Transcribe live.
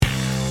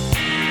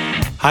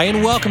Hi,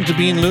 and welcome to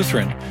Being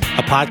Lutheran,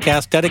 a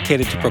podcast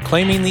dedicated to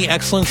proclaiming the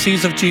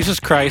excellencies of Jesus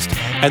Christ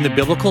and the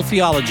biblical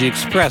theology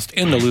expressed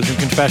in the Lutheran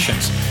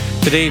Confessions.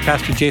 Today,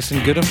 Pastor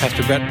Jason Goodham,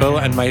 Pastor Brett Bowe,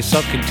 and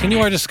myself continue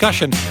our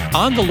discussion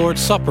on the Lord's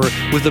Supper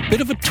with a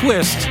bit of a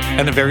twist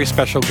and a very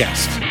special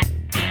guest.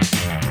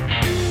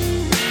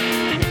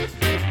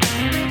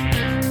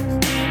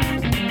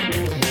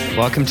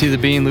 Welcome to the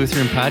Being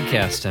Lutheran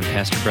podcast. I'm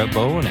Pastor Brett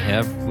Bowe, and I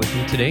have with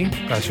me today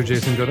Pastor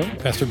Jason Goodham,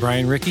 Pastor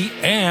Brian Rickey,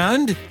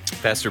 and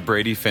Pastor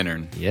Brady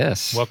Finnern.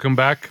 Yes. welcome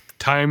back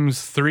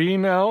times 3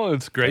 now.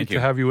 It's great to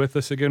have you with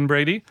us again,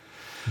 Brady.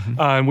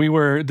 And we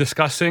were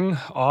discussing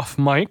off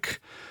mic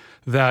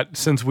that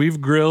since we've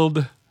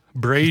grilled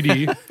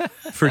Brady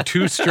for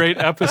 2 straight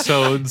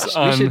episodes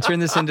We should turn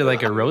this into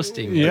like a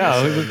roasting.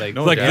 episode,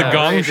 like the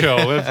Gong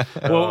Show.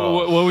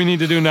 What we need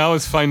to do now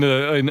is find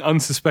an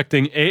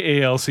unsuspecting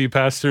AALC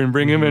pastor and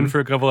bring him in for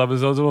a couple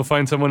episodes, and we'll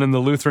find someone in the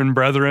Lutheran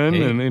Brethren,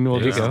 and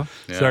we'll just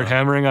start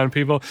hammering on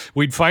people.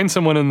 We'd find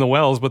someone in the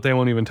Wells, but they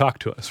won't even talk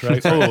to us,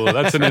 right? Oh,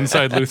 that's an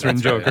inside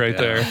Lutheran joke right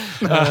there.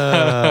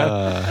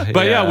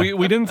 But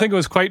we didn't think it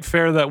was quite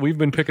fair that we've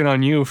been picking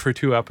on you for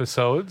 2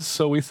 episodes,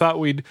 so we thought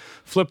we'd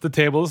flip the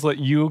tables, let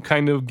you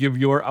kind of give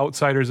your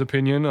outsider's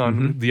opinion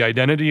on the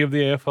identity of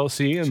the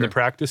AFLC and the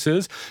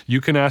practices.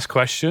 You can ask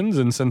questions,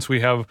 and since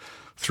we have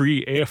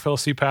 3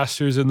 AFLC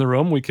pastors in the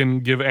room, we can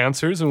give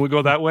answers, and we'll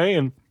go that way.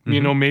 And, you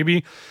know,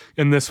 maybe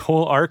in this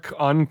whole arc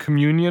on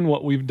communion,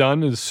 what we've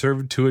done is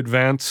served to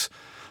advance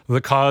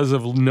the cause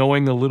of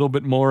knowing a little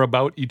bit more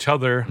about each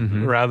other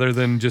rather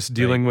than just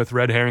dealing with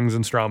red herrings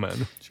and straw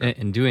men.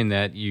 And doing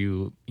that,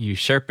 you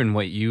sharpen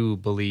what you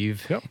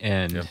believe,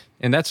 and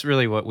that's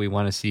really what we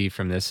want to see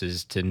from this,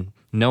 is to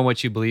know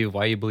what you believe,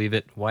 why you believe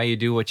it, why you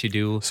do what you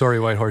do. Sorry,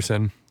 White Horse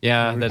Inn.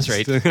 Yeah, that's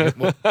right.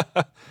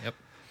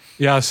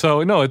 Yeah,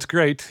 so no, it's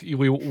great.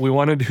 We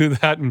want to do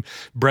that, and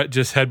Brett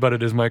just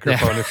headbutted his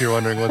microphone. If you're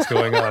wondering what's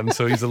going on,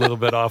 so he's a little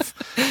bit off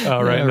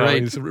right now.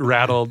 He's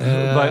rattled,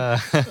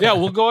 but yeah,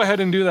 we'll go ahead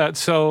and do that.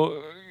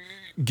 So,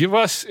 give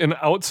us an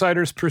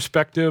outsider's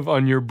perspective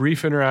on your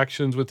brief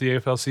interactions with the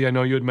AFLC. I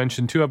know you had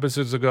mentioned 2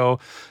 episodes ago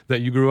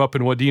that you grew up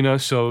in Wadena,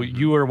 so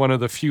you are one of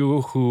the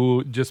few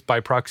who, just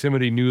by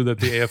proximity, knew that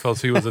the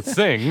AFLC was a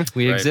thing.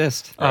 We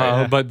exist.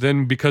 But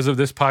then because of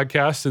this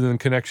podcast and then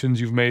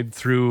connections you've made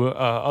through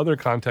other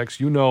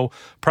contexts, you know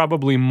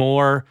probably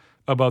more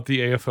about the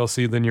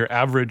AFLC than your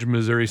average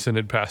Missouri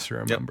Synod pastor,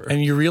 I remember.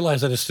 And you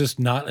realize that it's just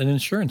not an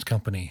insurance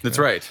company. That's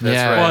right. That's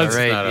Yeah, right. well, It's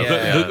right.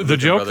 not a- The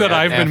joke that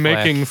I've been Aflac.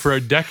 making for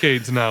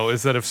decades now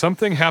is that if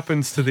something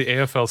happens to the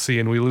AFLC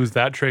and we lose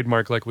that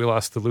trademark like we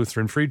lost the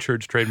Lutheran Free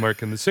Church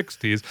trademark in the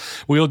 60s,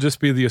 we'll just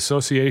be the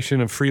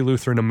Association of Free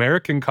Lutheran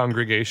American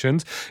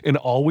Congregations, and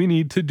all we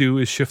need to do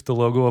is shift the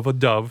logo of a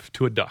dove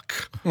to a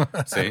duck.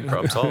 See,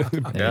 problem solved.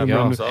 There you go.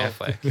 problem solved.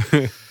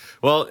 Aflac.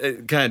 Well,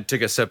 it kind of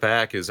take a step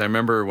back. Is I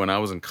remember when I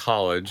was in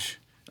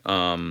college.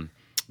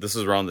 This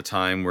was around the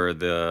time where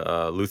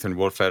the Lutheran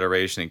World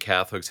Federation and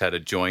Catholics had a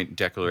joint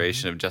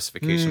declaration of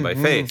justification by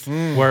faith.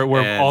 Where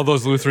And- all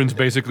those Lutherans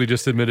basically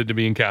just admitted to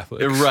being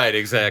Catholics. Right,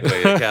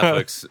 exactly. The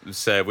Catholics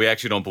said, we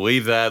actually don't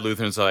believe that.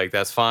 Lutherans are like,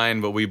 that's fine,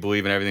 but we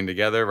believe in everything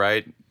together,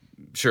 right?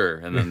 Sure.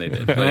 And then they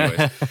did. But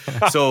anyways,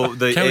 so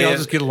the Can't we all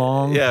just get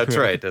along? Yeah, that's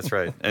right. That's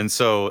right. And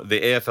so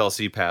the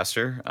AFLC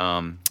pastor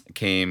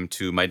came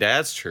to my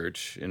dad's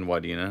church in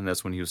Wadena, and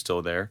that's when he was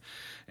still there,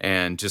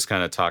 and just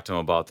kind of talked to him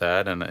about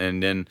that.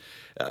 And then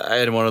I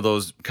had one of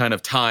those kind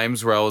of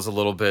times where I was a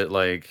little bit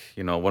like,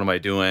 you know, what am I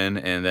doing?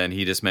 And then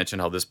he just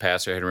mentioned how this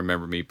pastor had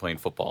remembered me playing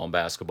football and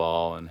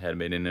basketball and had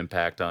made an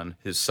impact on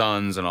his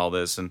sons and all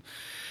this. And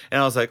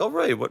I was like, oh,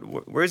 right,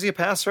 where is he a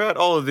pastor at?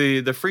 Oh,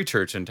 the Free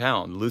Church in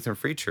town, the Lutheran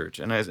Free Church.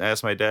 And I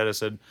asked my dad, I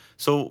said,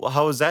 so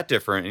how is that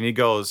different? And he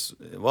goes,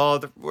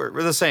 well,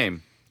 we're the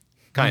same.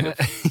 Kind of.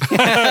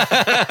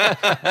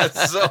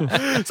 so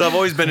I've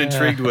always been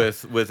intrigued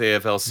with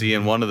AFLC,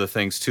 and one of the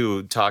things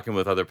too, talking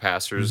with other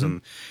pastors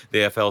and the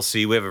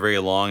AFLC, we have a very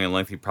long and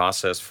lengthy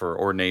process for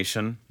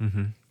ordination.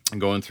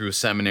 Going through a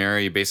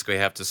seminary, you basically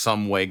have to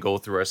some way go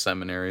through our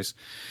seminaries,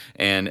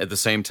 and at the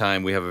same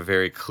time, we have a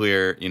very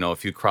clear, you know,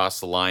 if you cross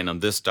the line on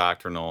this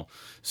doctrinal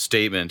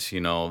statement, you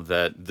know,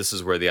 that this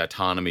is where the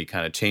autonomy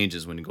kind of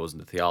changes when it goes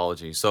into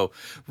theology. So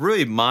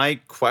really my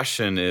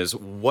question is,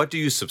 what do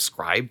you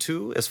subscribe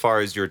to as far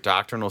as your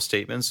doctrinal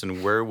statements,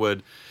 and where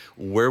would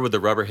the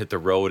rubber hit the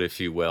road, if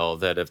you will,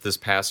 that if this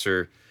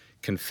pastor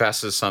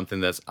confesses something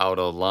that's out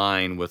of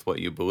line with what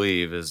you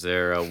believe, is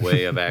there a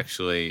way of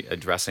actually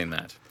addressing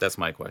that? That's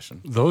my question.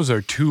 Those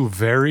are 2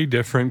 very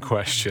different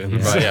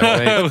questions. Right,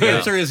 yeah, right. The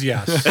answer is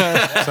yes.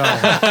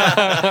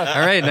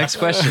 All right, next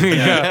question.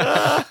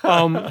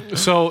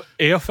 So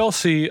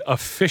AFLC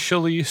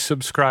officially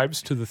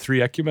subscribes to the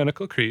 3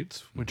 ecumenical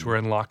creeds, which were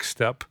in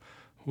lockstep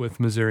with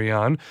Missouri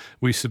on.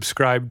 We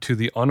subscribe to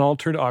the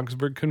unaltered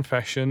Augsburg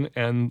Confession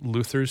and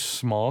Luther's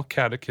Small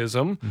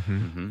Catechism.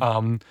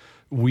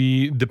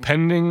 We,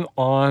 depending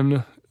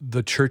on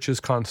the church's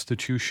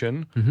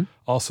constitution,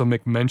 also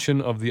make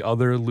mention of the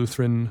other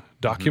Lutheran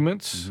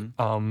documents,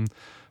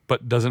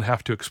 but doesn't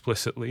have to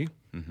explicitly.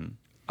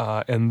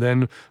 And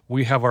then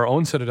we have our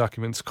own set of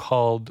documents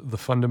called the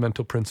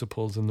Fundamental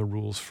Principles and the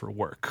Rules for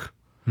Work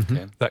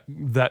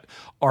that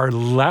are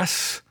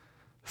less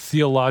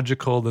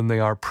theological than they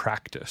are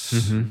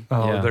practice.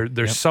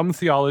 There's some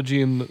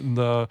theology in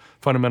the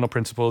fundamental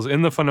principles.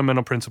 In the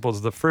fundamental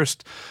principles, the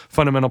first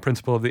fundamental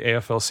principle of the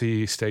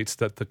AFLC states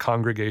that the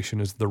congregation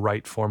is the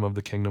right form of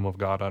the kingdom of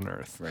God on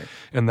earth. Right.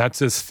 And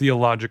that's as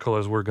theological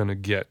as we're going to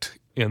get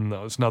in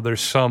those. Now,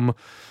 there's some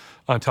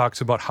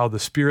talks about how the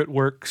Spirit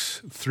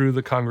works through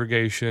the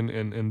congregation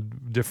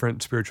and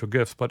different spiritual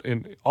gifts. But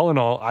all in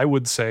all, I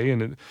would say,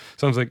 and it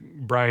sounds like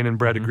Brian and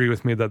Brett agree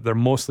with me, that they're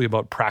mostly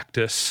about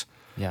practice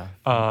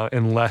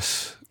and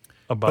less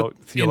about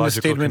theological in the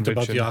statement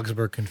conviction. about the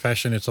Augsburg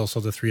Confession, it's also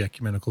the three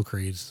ecumenical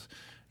creeds.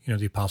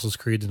 The Apostles'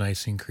 Creed, the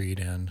Nicene Creed,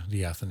 and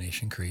the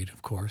Athanasian Creed,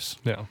 of course.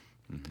 Yeah.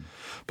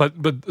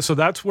 But so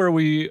that's where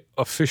we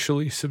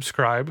officially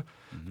subscribe.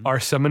 Our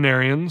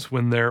seminarians,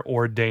 when they're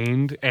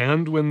ordained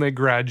and when they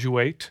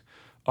graduate,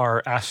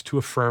 are asked to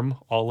affirm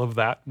all of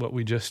that, what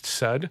we just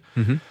said.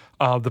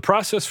 The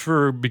process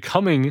for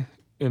becoming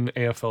an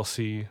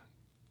AFLC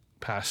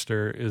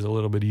pastor is a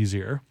little bit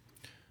easier.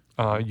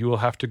 You will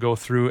have to go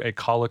through a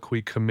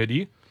colloquy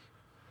committee,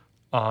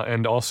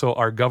 and also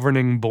our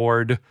governing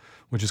board,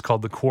 which is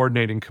called the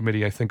coordinating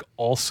committee, I think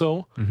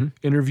also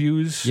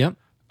interviews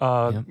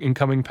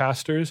incoming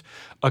pastors.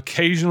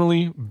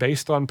 Occasionally,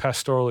 based on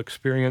pastoral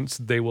experience,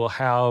 they will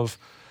have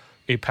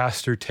a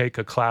pastor take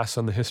a class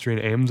on the history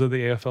and aims of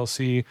the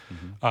AFLC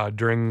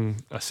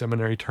during a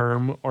seminary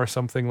term or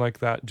something like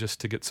that, just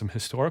to get some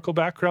historical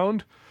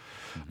background.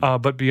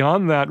 But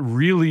beyond that,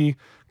 really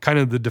kind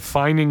of the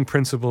defining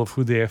principle of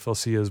who the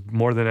AFLC is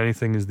more than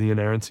anything is the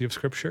inerrancy of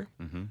Scripture,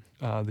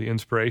 the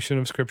inspiration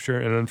of Scripture.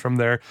 And then from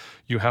there,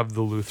 you have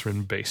the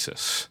Lutheran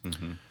basis.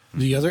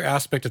 The other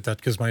aspect of that,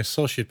 because my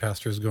associate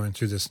pastor is going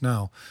through this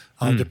now,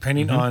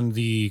 depending on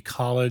the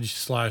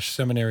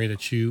college/seminary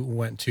that you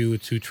went to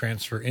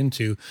transfer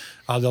into,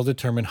 they'll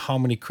determine how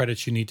many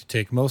credits you need to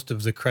take. Most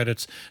of the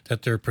credits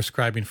that they're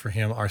prescribing for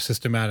him are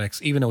systematics.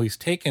 Even though he's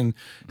taken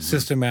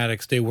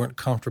systematics, they weren't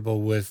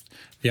comfortable with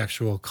the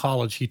actual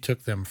college he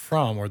took them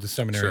from or the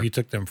seminary he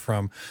took them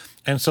from.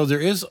 And so there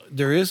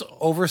is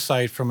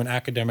oversight from an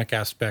academic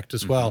aspect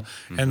as well.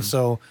 And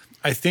so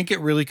I think it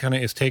really kind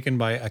of is taken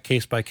by a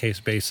case-by-case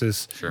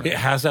basis.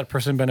 Has that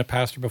person been a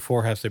pastor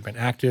before? Has they been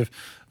active?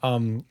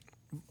 On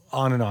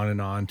and on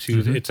and on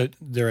to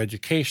their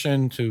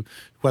education, to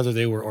whether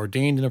they were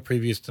ordained in a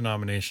previous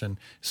denomination.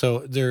 So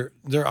there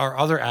are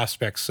other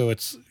aspects. So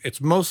it's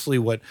mostly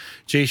what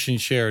Jason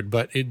shared,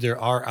 but there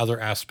are other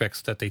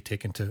aspects that they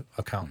take into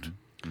account.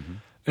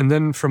 And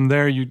then from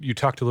there, you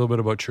talked a little bit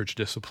about church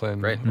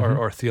discipline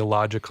or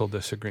theological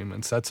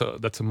disagreements. That's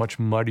a much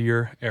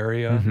muddier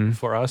area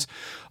for us.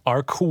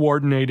 Our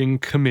coordinating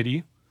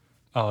committee,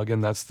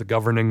 again, that's the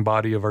governing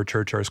body of our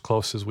church, or as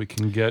close as we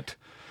can get,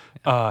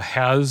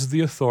 has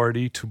the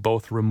authority to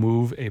both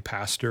remove a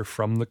pastor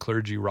from the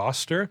clergy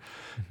roster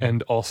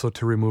and also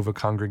to remove a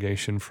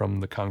congregation from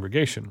the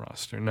congregation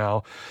roster.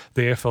 Now,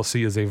 the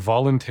AFLC is a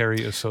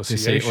voluntary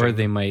association. Or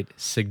they might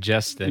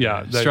suggest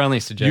that. Strongly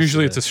suggest.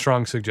 Usually it's a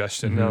strong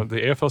suggestion. Now, the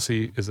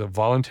AFLC is a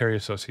voluntary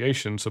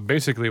association, so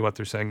basically what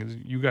they're saying is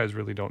you guys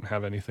really don't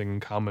have anything in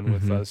common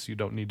with us. You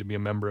don't need to be a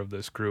member of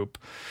this group.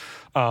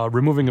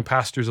 Removing a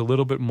pastor is a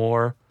little bit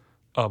more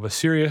of a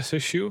serious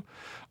issue.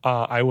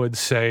 I would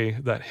say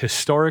that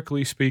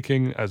historically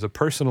speaking, as a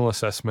personal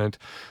assessment,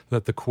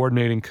 that the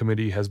coordinating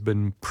committee has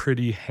been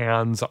pretty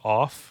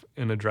hands-off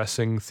in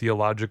addressing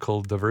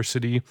theological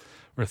diversity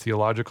or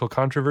theological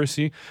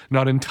controversy.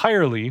 Not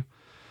entirely,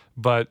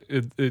 but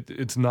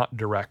it's not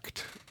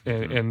direct.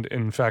 And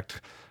in fact,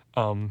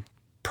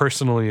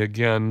 personally,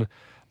 again,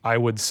 I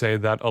would say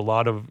that a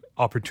lot of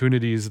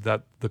opportunities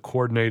that the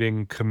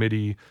coordinating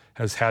committee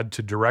has had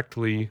to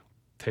directly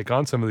take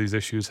on some of these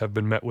issues have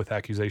been met with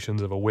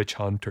accusations of a witch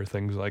hunt or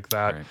things like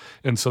that.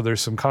 And so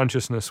there's some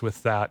consciousness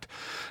with that.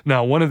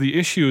 Now, one of the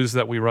issues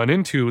that we run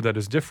into that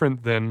is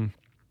different than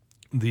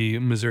the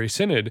Missouri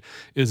Synod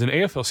is an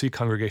AFLC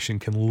congregation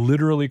can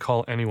literally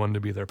call anyone to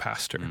be their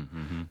pastor.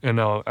 And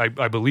now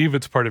I believe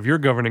it's part of your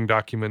governing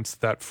documents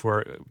that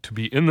to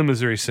be in the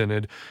Missouri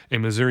Synod, a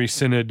Missouri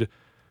Synod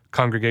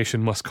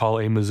congregation must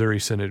call a Missouri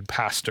Synod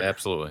pastor.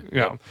 Absolutely.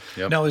 Yeah.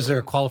 Yep. Now, is there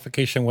a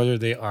qualification whether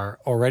they are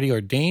already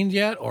ordained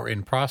yet or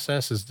in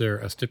process? Is there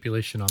a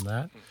stipulation on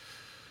that?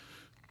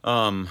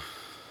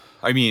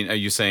 I mean, are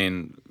you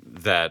saying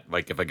that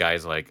like if a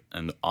guy's like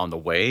on the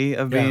way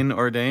of being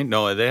ordained?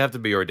 No, they have to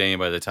be ordained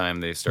by the time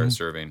they start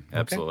serving.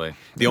 Absolutely. Okay.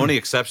 The only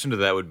exception to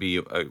that would be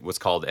what's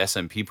called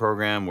SMP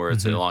program, where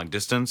it's a long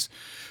distance,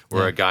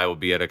 where a guy will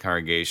be at a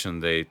congregation.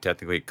 They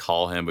technically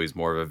call him, but he's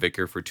more of a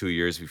vicar for 2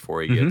 years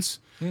before he gets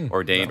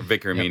ordained.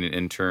 Vicar meaning an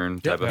intern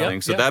type of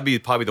thing. So that'd be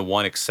probably the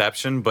one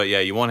exception. But yeah,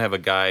 you won't have a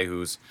guy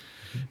who's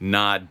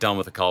not done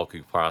with the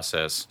colloquy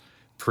process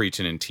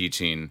preaching and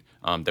teaching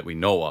that we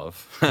know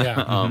of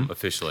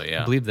officially.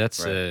 Yeah, I believe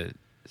that's the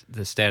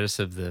status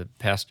of the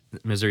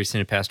Missouri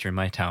Synod pastor in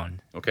my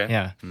town. Okay.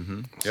 Yeah.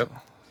 Yep.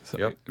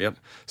 Yep.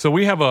 So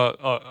we have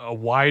a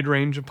wide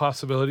range of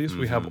possibilities.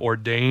 We have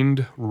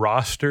ordained,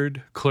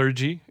 rostered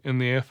clergy in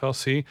the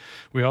AFLC.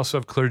 We also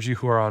have clergy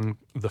who are on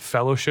the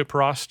fellowship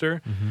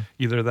roster,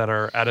 either that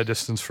are at a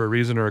distance for a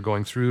reason or are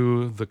going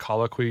through the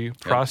colloquy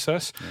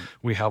process.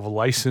 We have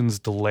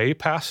licensed lay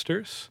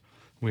pastors.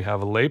 We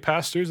have lay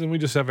pastors, and we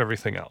just have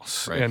everything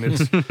else. Right. And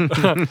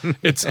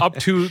it's up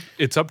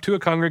to a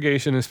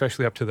congregation,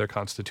 especially up to their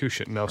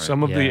constitution. Now,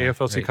 some of the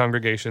AFLC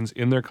congregations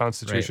in their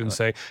constitution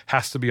say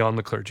has to be on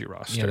the clergy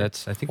roster. Yeah,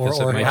 I think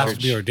or it has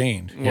to be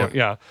ordained.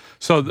 Well,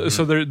 So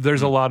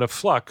there's a lot of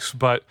flux,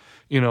 but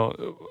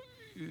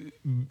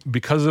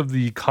because of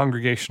the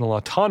congregational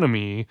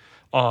autonomy,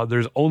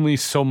 there's only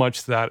so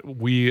much that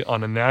we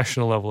on a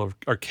national level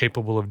are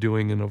capable of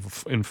doing and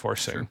of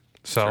enforcing. Sure.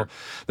 So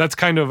that's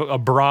kind of a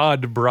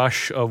broad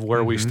brush of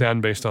where we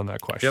stand based on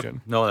that question.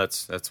 Yep. No,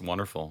 that's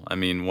wonderful. I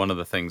mean, one of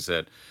the things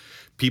that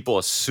people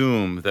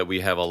assume that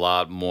we have a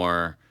lot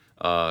more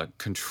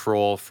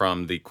control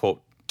from the,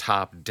 quote,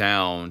 top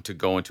down to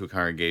go into a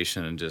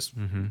congregation and just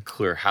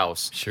clear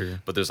house. Sure.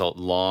 But there's a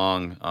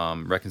long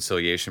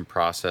reconciliation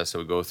process that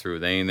we go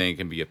through. Anything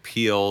can be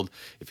appealed.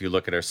 If you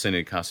look at our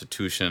Synod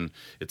Constitution,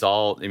 it's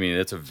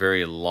a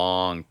very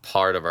long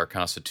part of our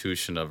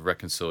Constitution of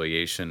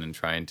reconciliation and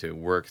trying to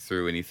work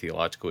through any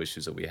theological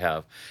issues that we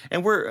have.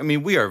 And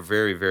we are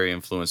very, very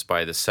influenced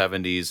by the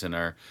 70s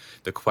and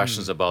the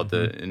questions about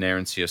the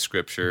inerrancy of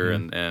Scripture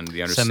and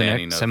the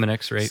understanding of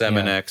Seminex, right?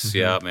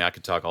 Seminex, I mean, I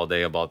could talk all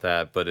day about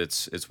that, but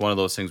it's one of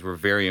those things we're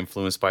very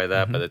influenced by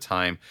that. By the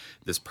time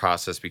this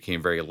process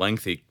became very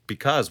lengthy,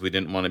 because we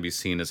didn't want to be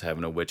seen as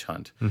having a witch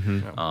hunt.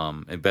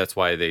 And that's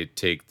why they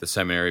take the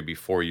seminary be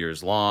 4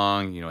 years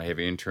long, have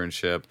an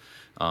internship.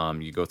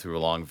 You go through a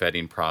long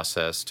vetting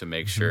process to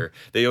make sure.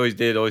 They always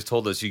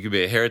told us you could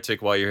be a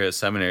heretic while you're at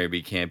seminary, but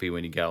you can't be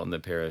when you get out in the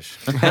parish.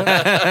 None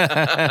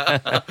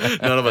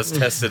of us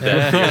tested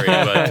that theory,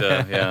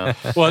 but yeah.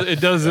 Well,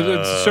 it does.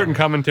 It's a certain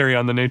commentary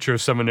on the nature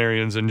of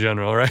seminarians in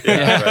general, right?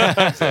 Yeah,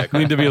 right, exactly.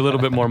 Need to be a little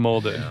bit more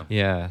molded.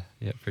 Yeah,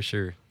 for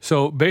sure.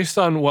 So based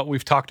on what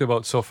we've talked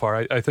about so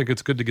far, I think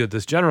it's good to get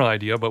this general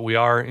idea, but we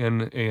are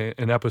in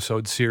an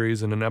episode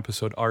series and an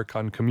episode arc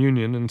on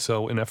communion, and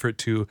so in effort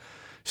to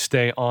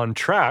stay on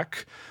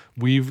track,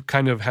 we've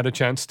kind of had a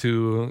chance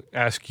to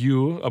ask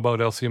you about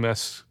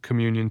LCMS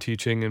communion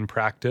teaching and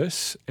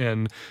practice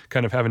and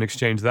kind of have an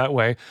exchange that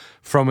way.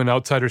 From an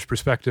outsider's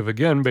perspective,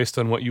 again, based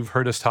on what you've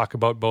heard us talk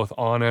about both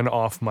on and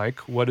off mic,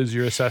 what is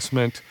your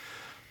assessment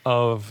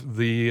of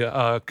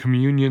the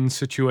communion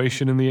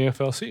situation in the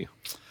AFLC?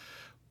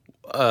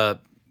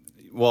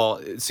 Well,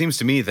 it seems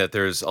to me that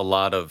there's a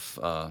lot of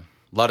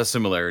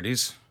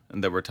similarities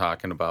that we're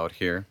talking about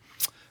here.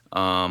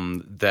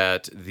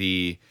 That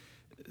the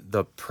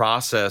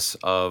process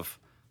of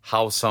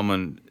how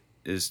someone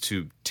is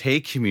to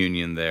take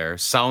communion there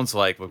sounds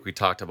like what we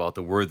talked about,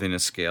 the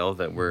worthiness scale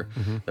that we're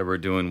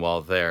doing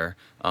while there.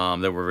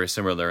 That we're very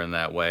similar in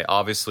that way.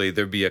 Obviously,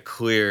 there'd be a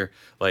clear,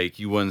 like,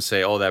 you wouldn't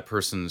say, oh, that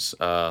person's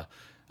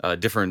a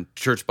different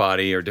church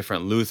body or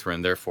different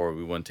Lutheran, therefore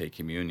we wouldn't take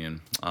communion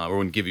or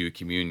wouldn't give you a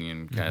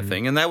communion kind of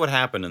thing. And that would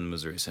happen in the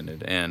Missouri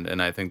Synod.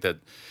 And I think that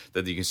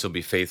you can still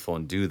be faithful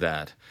and do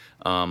that.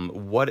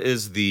 What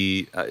is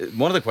the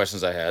one of the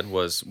questions I had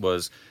was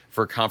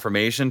for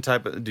confirmation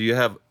type. Do you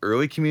have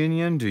early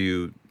communion? Do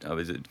you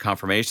is it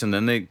confirmation?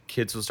 Then the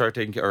kids will start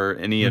taking, or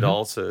any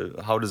adults?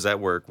 How does that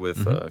work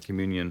with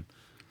communion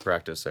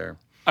practice there?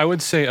 I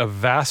would say a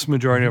vast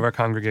majority of our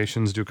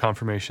congregations do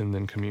confirmation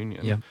then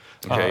communion. Yeah.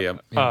 Okay.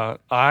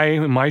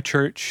 My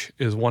church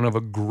is one of a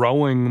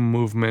growing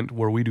movement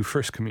where we do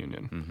first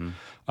communion.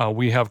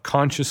 We have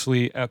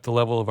consciously, at the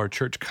level of our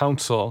church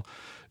council,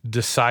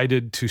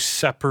 decided to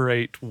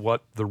separate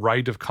what the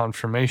rite of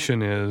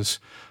confirmation is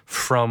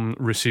from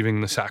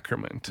receiving the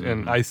sacrament.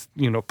 And I,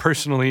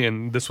 personally,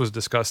 and this was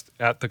discussed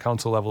at the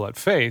council level at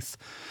Faith,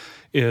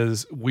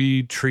 is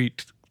we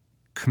treat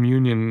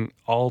communion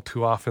all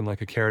too often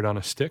like a carrot on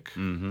a stick,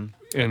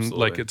 and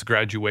like it's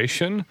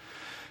graduation.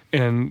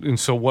 And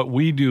so what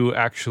we do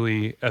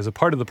actually as a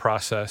part of the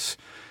process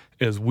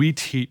is we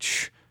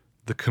teach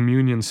the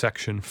communion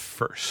section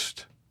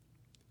first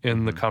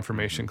in the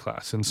confirmation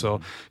class. And so,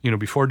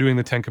 before doing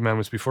the 10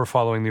 Commandments, before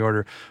following the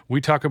order,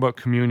 we talk about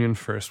communion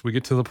first. We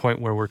get to the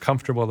point where we're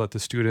comfortable that the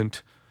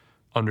student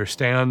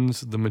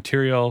understands the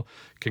material,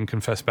 can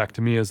confess back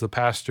to me as the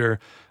pastor.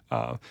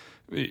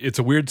 It's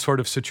a weird sort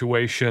of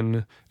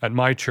situation at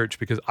my church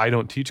because I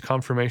don't teach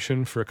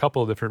confirmation for a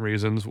couple of different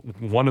reasons.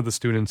 One of the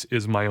students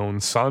is my own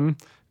son,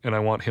 and I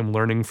want him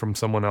learning from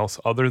someone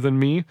else other than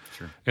me.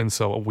 Sure. And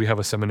so we have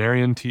a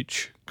seminarian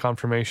teach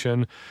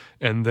confirmation.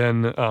 And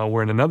then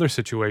we're in another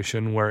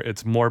situation where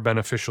it's more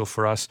beneficial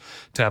for us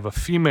to have a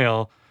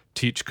female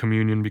teach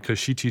communion because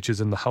she teaches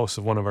in the house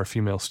of one of our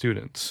female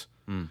students.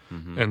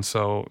 And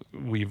so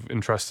we've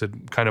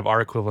entrusted kind of our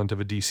equivalent of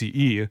a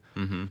DCE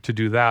to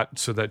do that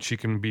so that she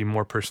can be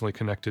more personally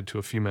connected to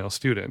a female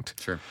student.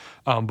 Sure.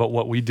 But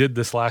what we did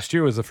this last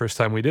year was the first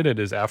time we did it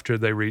is after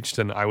they reached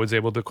and I was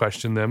able to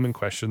question them and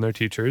question their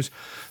teachers.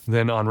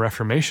 Then on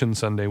Reformation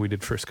Sunday, we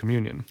did First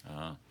Communion.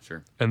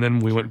 Sure. And then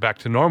we went back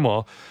to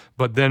normal.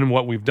 But then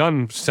what we've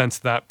done since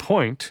that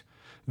point,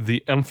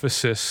 the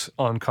emphasis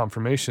on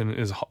confirmation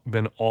has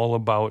been all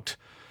about,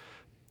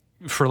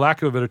 for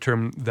lack of a better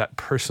term, that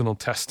personal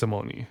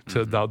testimony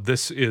to that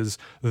this is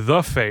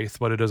the faith,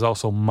 but it is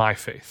also my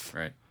faith.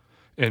 Right.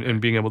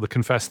 And being able to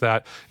confess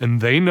that. And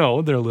they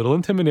know, they're a little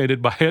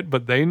intimidated by it,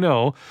 but they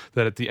know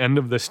that at the end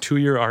of this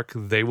 2-year arc,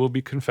 they will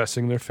be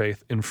confessing their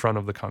faith in front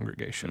of the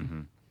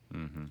congregation.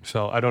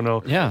 So I don't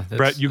know. Yeah,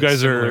 Brett, you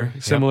guys are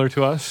similar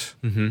to us?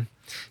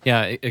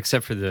 Yeah,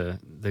 except for the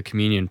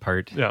communion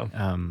part.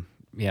 Yeah.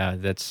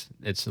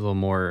 It's a little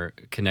more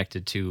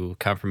connected to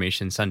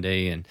Confirmation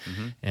Sunday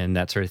and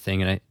that sort of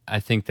thing. And I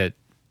think that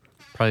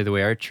probably the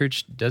way our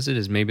church does it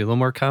is maybe a little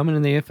more common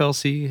in the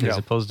AFLC as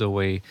opposed to the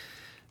way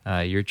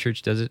your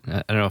church does it.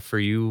 I don't know, for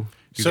you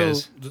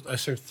guys. I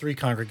serve 3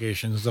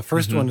 congregations. The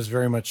first one is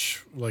very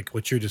much like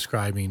what you're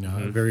describing,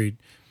 very,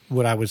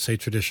 what I would say,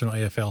 traditional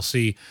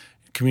AFLC.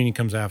 Communion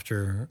comes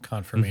after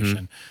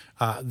confirmation.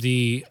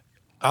 The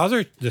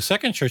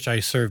second church I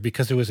served,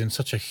 because it was in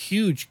such a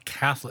huge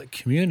Catholic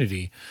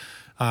community,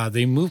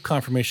 they moved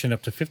confirmation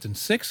up to 5th and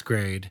 6th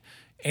grade.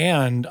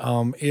 And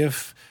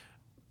if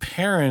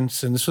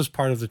parents, and this was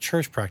part of the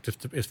church practice,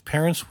 if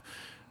parents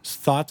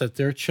thought that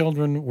their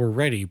children were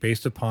ready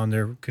based upon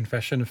their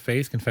confession of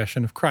faith,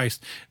 confession of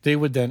Christ, they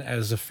would then,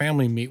 as a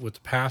family, meet with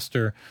the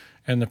pastor,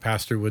 and the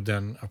pastor would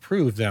then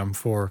approve them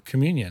for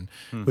communion,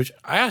 which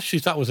I actually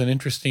thought was an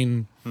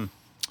interesting...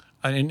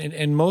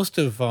 And most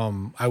of,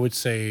 I would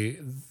say,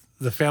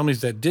 the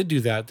families that did do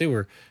that, they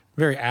were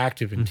very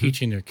active in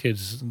teaching their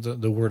kids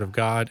the Word of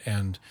God.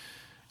 And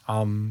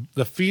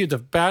maybe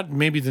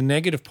the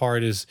negative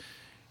part is,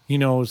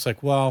 it's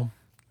like, well,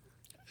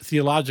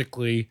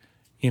 theologically,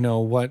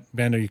 what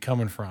band are you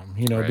coming from?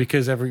 Right.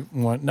 Because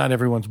not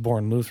everyone's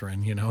born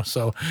Lutheran,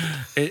 so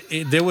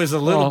there was a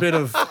little bit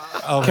of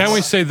Can't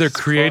we say they're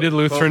created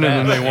Lutheran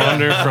and then they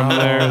wander from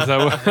there? Is that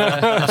what?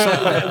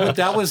 So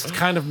that was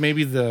kind of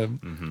maybe the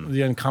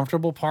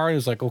uncomfortable part.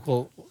 Is like,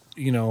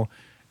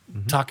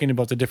 talking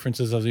about the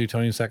differences of the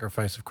atoning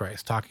sacrifice of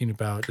Christ, talking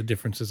about the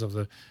differences of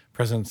the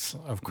presence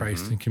of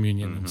Christ in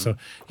communion. And so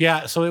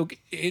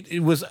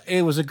it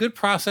was a good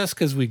process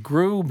because we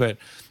grew, but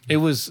it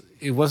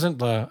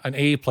wasn't an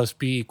A plus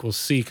B equals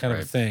C kind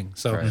of thing.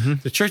 So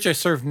the church I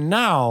serve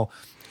now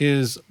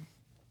is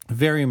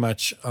very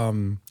much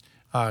kind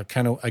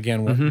of,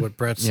 again, what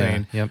Brett's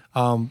saying. Yep.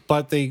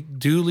 But they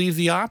do leave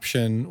the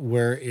option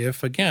where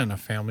if, again, a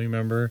family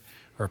member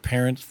or a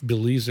parent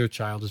believes their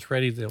child is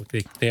ready,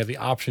 they have the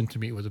option to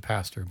meet with a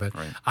pastor. But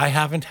I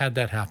haven't had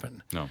that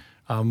happen. No.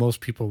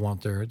 Most people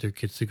want their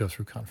kids to go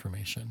through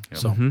confirmation. Yep.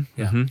 So,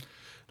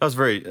 That was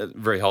very,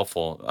 very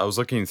helpful. I was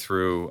looking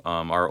through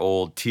our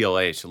old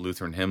TLH,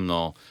 Lutheran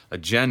Hymnal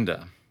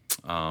agenda.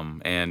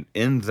 And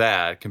in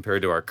that,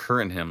 compared to our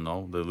current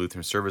hymnal, the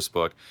Lutheran Service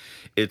Book,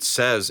 it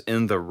says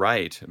in the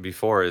right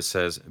before, it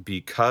says,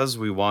 because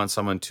we want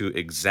someone to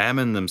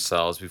examine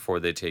themselves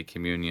before they take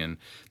communion,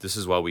 this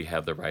is why we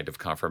have the rite of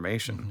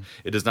confirmation.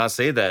 It does not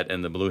say that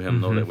in the blue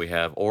hymnal that we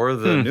have or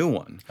the new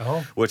one,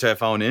 which I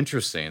found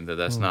interesting,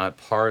 that's not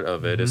part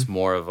of it. It's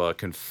more of a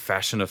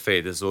confession of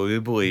faith. This is what we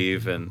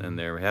believe, and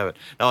there we have it.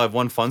 Now, I have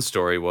one fun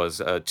story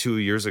was 2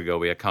 years ago,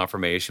 we had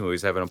confirmation. We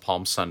was having a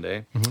Palm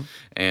Sunday,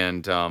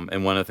 and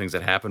one of the things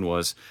that happened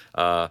was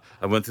I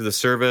went through the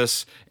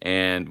service,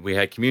 and we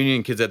had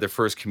communion. Kids had their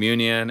first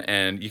communion,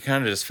 and you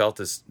kind of just felt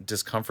this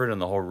discomfort in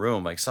the whole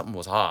room, like something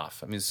was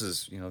off. I mean, this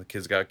is, the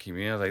kids got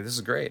communion. I was like, this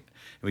is great.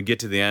 And we get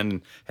to the end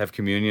and have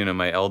communion, and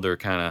my elder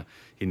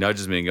he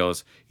nudges me and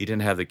goes, you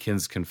didn't have the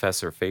kids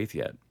confess their faith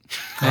yet.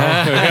 So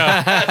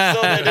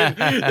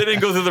they didn't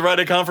go through the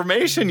rite of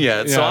confirmation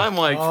yet. So I'm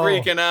like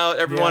freaking out.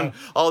 Everyone,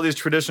 all these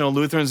traditional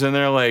Lutherans, and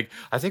they're like,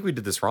 I think we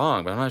did this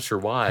wrong, but I'm not sure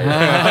why. Or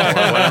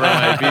whatever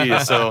it might be.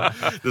 So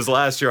this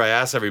last year I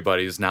asked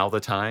everybody, is now the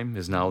time?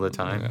 Is now the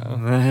time?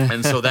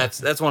 And so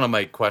that's one of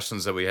my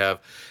questions that we have.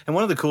 And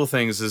one of the cool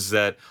things is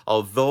that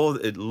although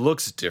it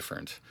looks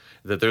different,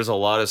 that there's a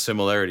lot of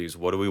similarities.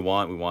 What do we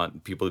want? We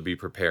want people to be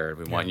prepared.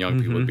 We want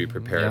young people to be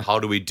prepared. How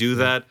do we do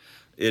that?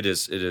 It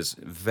is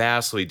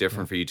vastly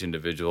different for each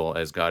individual,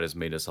 as God has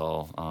made us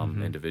all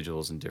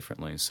individuals and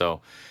differently.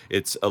 So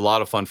it's a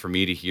lot of fun for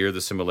me to hear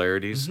the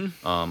similarities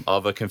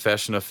of a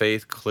confession of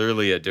faith,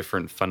 clearly at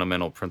different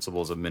fundamental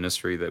principles of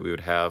ministry that we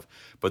would have,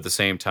 but at the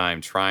same time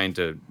trying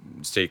to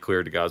stay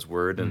clear to God's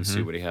word and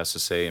see what he has to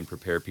say and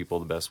prepare people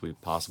the best we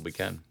possibly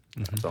can.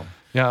 So.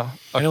 Yeah.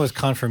 I know with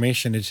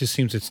confirmation, it just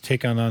seems it's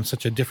taken on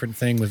such a different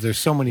thing. With there's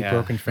so many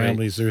broken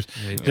families.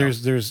 Right.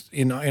 There's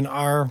in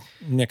our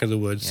neck of the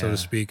woods, so to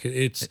speak.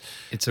 It's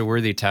a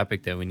worthy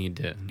topic that we need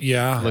to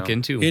look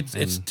into.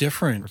 It's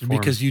different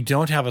because you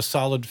don't have a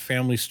solid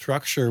family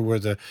structure where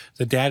the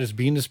dad is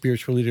being the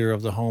spiritual leader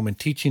of the home and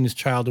teaching his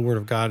child the Word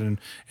of God,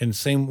 and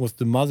same with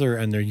the mother,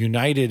 and they're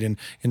united in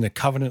the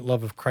covenant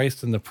love of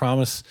Christ and the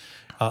promise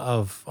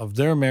of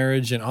their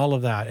marriage and all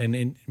of that,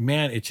 and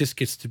man, it just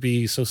gets to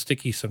be so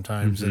sticky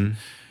sometimes, and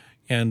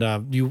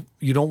you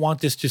don't want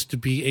this just to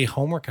be a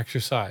homework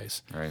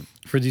exercise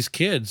for these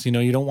kids.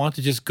 You don't want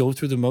to just go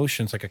through the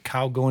motions like a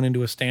cow going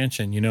into a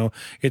stanchion.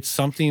 It's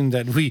something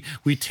that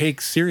we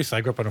take seriously.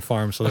 I grew up on a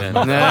farm, so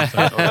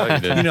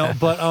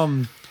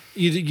but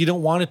you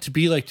don't want it to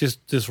be like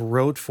just this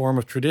rote form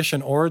of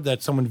tradition, or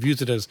that someone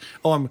views it as,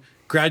 oh, I'm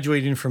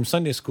graduating from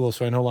Sunday school,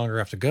 so I no longer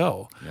have to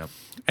go. Yep.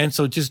 And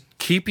so just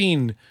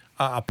keeping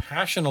a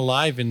passion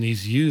alive in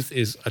these youth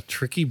is a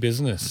tricky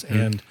business.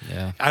 And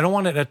I don't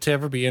want it to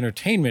ever be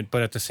entertainment,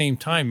 but at the same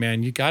time,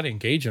 man, you got to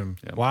engage them.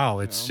 Yep. Wow,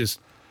 it's just...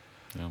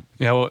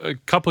 Yeah, well, a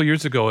couple of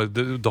years ago,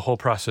 the whole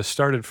process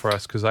started for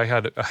us because I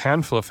had a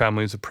handful of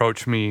families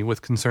approach me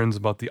with concerns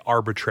about the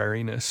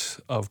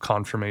arbitrariness of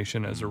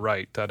confirmation as a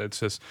rite. That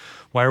it's just,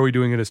 why are we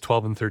doing it as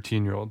 12 and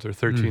 13-year-olds or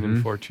 13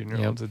 and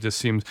 14-year-olds? It just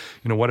seems,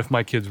 what if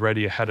my kid's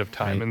ready ahead of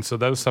time? Right. And so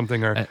that was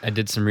something I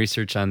did some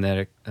research on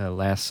that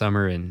last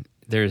summer, and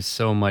there's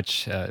so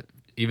much...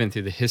 even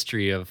through the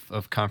history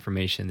of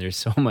confirmation, there's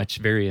so much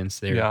variance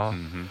there. Yeah.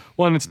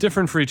 Well, and it's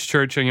different for each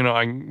church. And,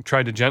 I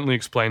tried to gently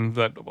explain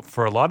that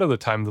for a lot of the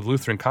time, the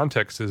Lutheran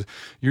context is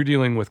you're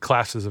dealing with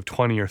classes of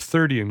 20 or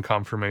 30 in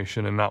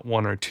confirmation and not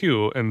 1 or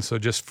 2. And so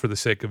just for the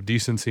sake of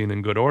decency and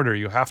in good order,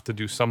 you have to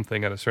do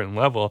something at a certain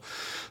level.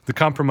 The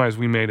compromise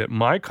we made at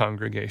my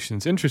congregation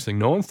is interesting.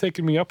 No one's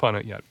taken me up on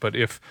it yet. But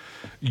if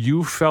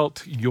you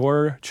felt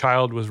your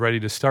child was ready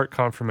to start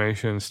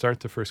confirmation,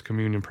 start the first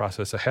communion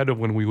process ahead of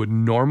when we would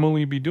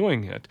normally be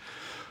doing it,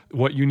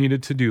 what you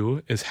needed to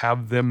do is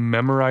have them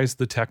memorize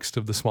the text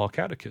of the small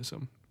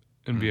catechism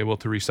and be able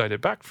to recite it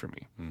back for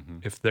me.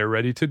 If they're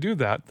ready to do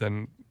that,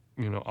 then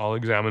I'll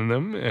examine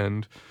them,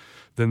 and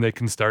then they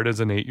can start as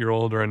an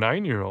 8-year-old or a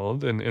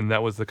 9-year-old, and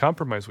that was the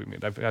compromise we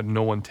made. I've had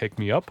no one take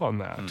me up on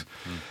that.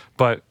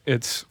 But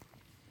it's,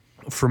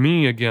 for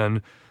me,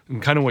 again,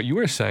 kind of what you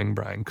were saying,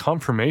 Brian,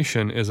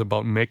 confirmation is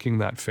about making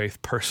that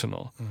faith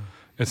personal.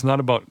 It's not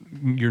about,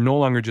 you're no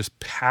longer just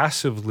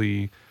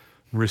passively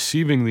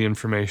receiving the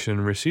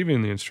information,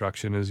 receiving the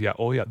instruction is,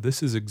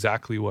 this is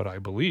exactly what I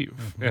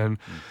believe. And,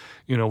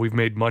 we've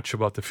made much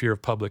about the fear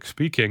of public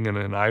speaking,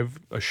 and I've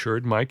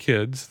assured my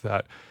kids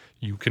that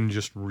you can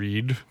just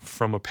read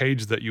from a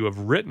page that you have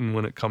written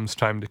when it comes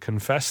time to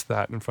confess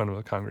that in front of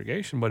the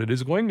congregation, but it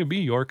is going to be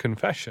your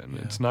confession.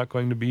 It's not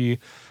going to be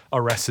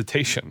a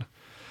recitation.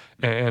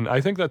 And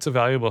I think that's a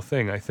valuable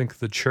thing. I think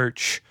the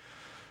church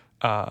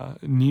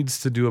needs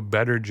to do a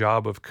better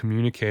job of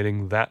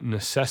communicating that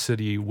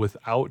necessity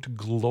without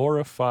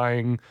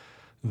glorifying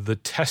the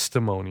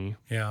testimony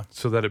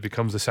so that it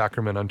becomes a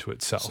sacrament unto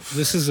itself. So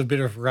this is a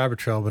bit of rabbit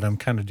trail, but I'm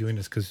kind of doing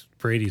this because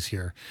Brady's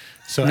here.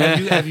 So have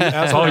you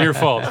it's all your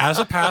fault. As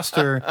a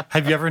pastor,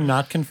 have you ever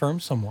not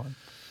confirmed someone?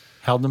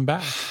 Held them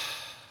back?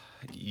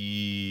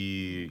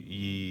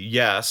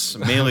 Yes,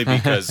 mainly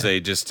because they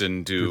just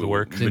didn't do the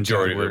work,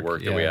 majority of the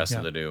work that we asked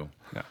them to do.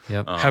 Yeah.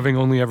 Yep. Having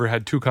only ever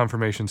had 2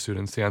 confirmation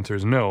students, the answer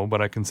is no, but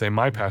I can say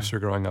my pastor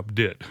growing up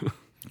did.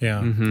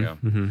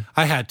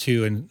 I had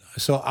 2. And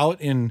so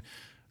out in,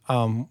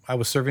 I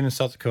was serving in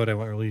South Dakota. I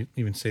won't really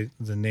even say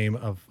the name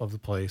of the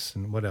place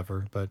and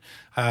whatever, but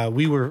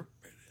we were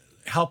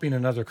helping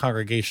another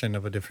congregation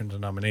of a different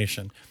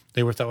denomination.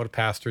 They were without a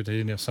pastor. They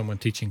didn't have someone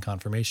teaching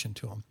confirmation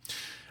to them.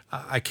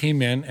 I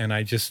came in and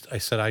I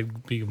said,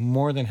 I'd be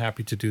more than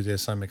happy to do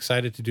this. I'm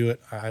excited to do it.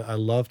 I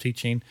love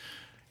teaching.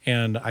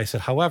 And I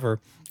said, however,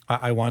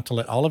 I want to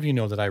let all of you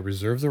know that I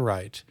reserve the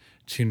right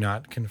to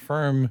not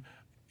confirm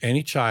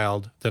any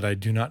child that I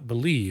do not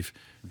believe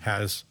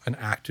has an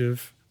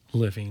active,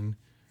 living,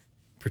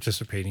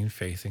 participating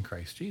faith in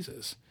Christ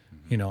Jesus.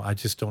 I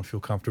just don't feel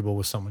comfortable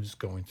with someone just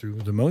going through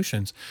the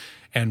motions.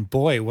 And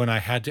boy, when I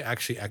had to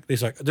actually act,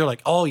 they're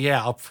like, oh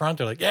yeah, up front,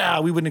 they're like, yeah,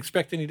 we wouldn't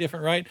expect any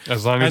different, right?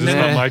 As long as it's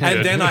not my kid.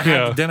 And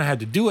then I had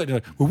to do it. And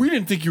like, well, we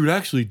didn't think you would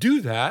actually do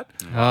that.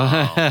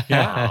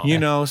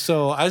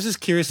 So I was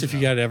just curious if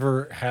you had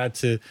ever had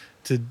to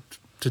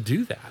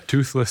do that.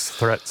 Toothless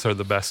threats are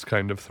the best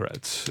kind of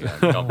threats.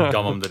 Gum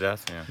them to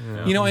death.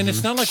 And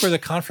it's not like we're the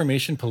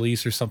confirmation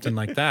police or something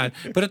like that.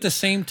 But at the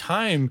same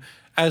time,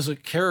 as a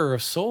carer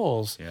of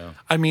souls,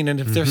 I mean,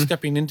 and if they're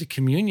stepping into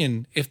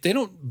communion, if they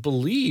don't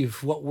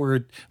believe what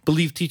we're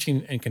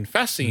teaching, and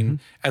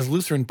confessing as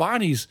Lutheran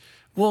bodies,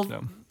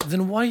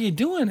 then why are you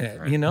doing it?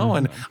 Right.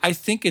 And I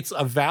think it's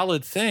a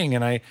valid thing.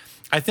 And I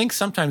think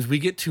sometimes we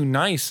get too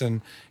nice,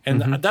 and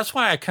that's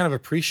why I kind of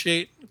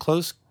appreciate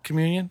close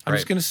communion. I'm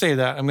just going to say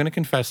that. I'm going to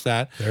confess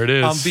that. There it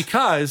is.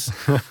 Because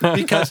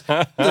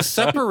the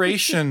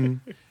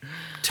separation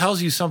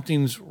tells you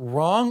something's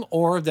wrong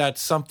or that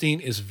something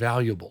is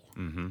valuable.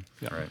 Mm-hmm.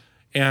 Yeah. Right.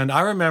 And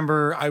I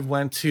remember I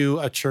went to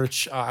a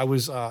church. I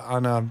was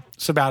on a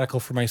sabbatical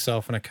for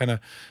myself, and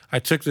I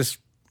took this.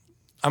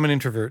 I'm an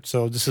introvert,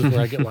 so this is where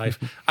I get life.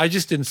 I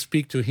just didn't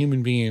speak to a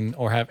human being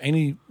or have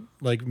any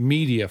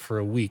media for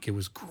a week. It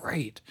was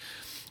great.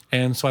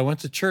 And so I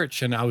went to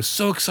church, and I was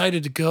so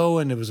excited to go,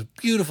 and it was a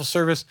beautiful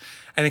service.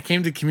 And it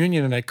came to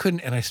communion, and I couldn't,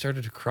 and I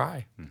started to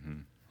cry.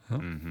 Mm-hmm.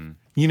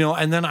 Mm-hmm.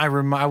 And then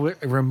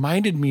it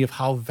reminded me of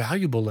how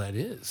valuable that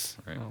is.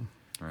 Right.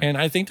 Right. And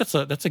I think that's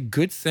a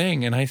good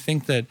thing. And I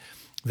think that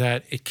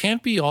it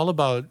can't be all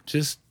about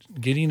just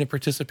getting a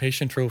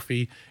participation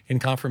trophy in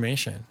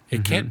confirmation.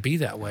 It can't be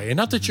that way. And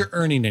not that you're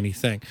earning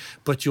anything,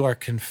 but you are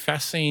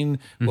confessing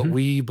what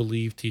we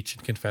believe, teach,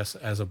 and confess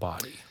as a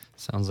body.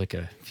 Sounds like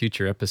a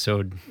future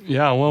episode.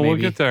 Yeah, well, we'll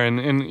get there.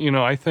 And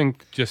I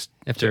think just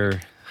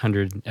after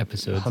 100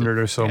 episodes. 100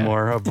 or so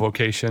more of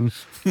vocation.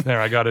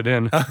 There, I got it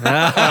in.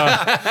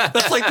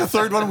 That's like the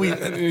third one we've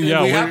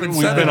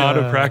been out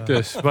of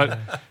practice. But,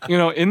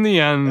 in the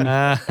end,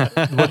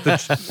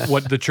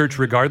 what the church,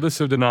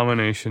 regardless of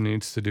denomination,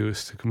 needs to do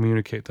is to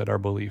communicate that our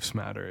beliefs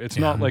matter. It's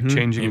not like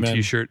changing a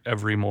T-shirt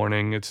every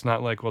morning. It's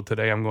not like, well,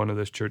 today I'm going to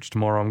this church,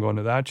 tomorrow I'm going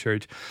to that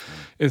church.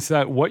 It's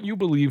that what you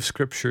believe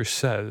Scripture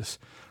says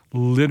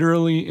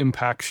literally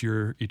impacts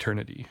your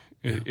eternity.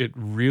 It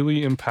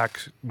really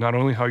impacts not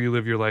only how you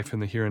live your life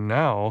in the here and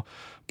now,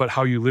 but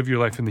how you live your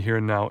life in the here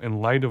and now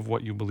in light of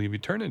what you believe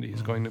eternity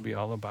is going to be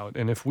all about.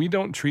 And if we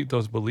don't treat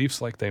those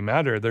beliefs like they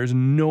matter, there's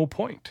no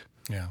point.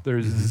 Yeah.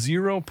 There's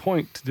 0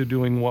 point to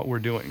doing what we're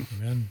doing.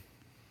 Amen.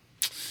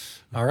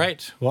 All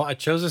right. Well, I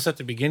chose this at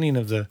the beginning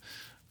of the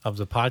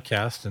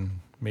podcast, and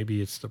maybe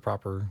it's the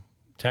proper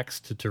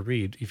text to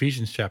read.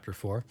 Ephesians chapter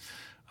 4.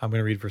 I'm going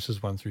to read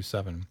verses 1 through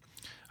 7.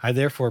 I,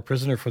 therefore,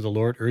 prisoner for the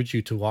Lord, urge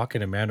you to walk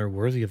in a manner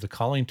worthy of the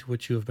calling to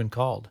which you have been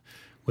called,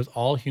 with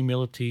all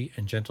humility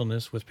and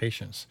gentleness, with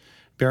patience,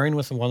 bearing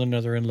with one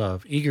another in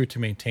love, eager to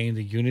maintain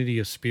the unity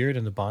of spirit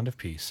and the bond of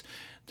peace.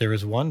 There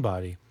is one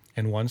body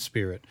and one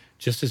Spirit,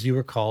 just as you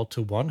were called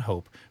to one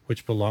hope,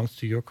 which belongs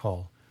to your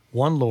call.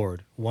 One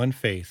Lord, one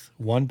faith,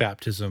 one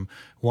baptism,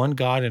 one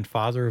God and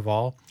Father of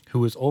all,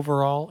 who is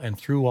over all and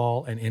through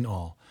all and in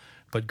all.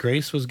 But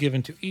grace was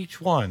given to each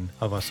one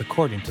of us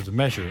according to the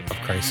measure of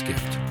Christ's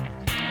gift.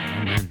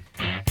 Amen.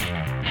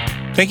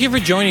 Thank you for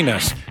joining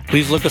us.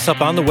 Please look us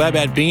up on the web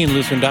at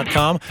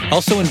beinglutheran.com.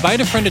 Also,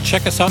 invite a friend to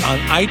check us out on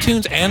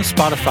iTunes and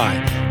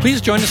Spotify. Please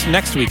join us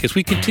next week as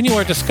we continue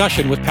our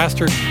discussion with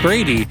Pastor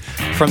Brady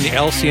from the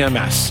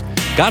LCMS.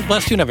 God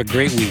bless you and have a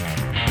great week.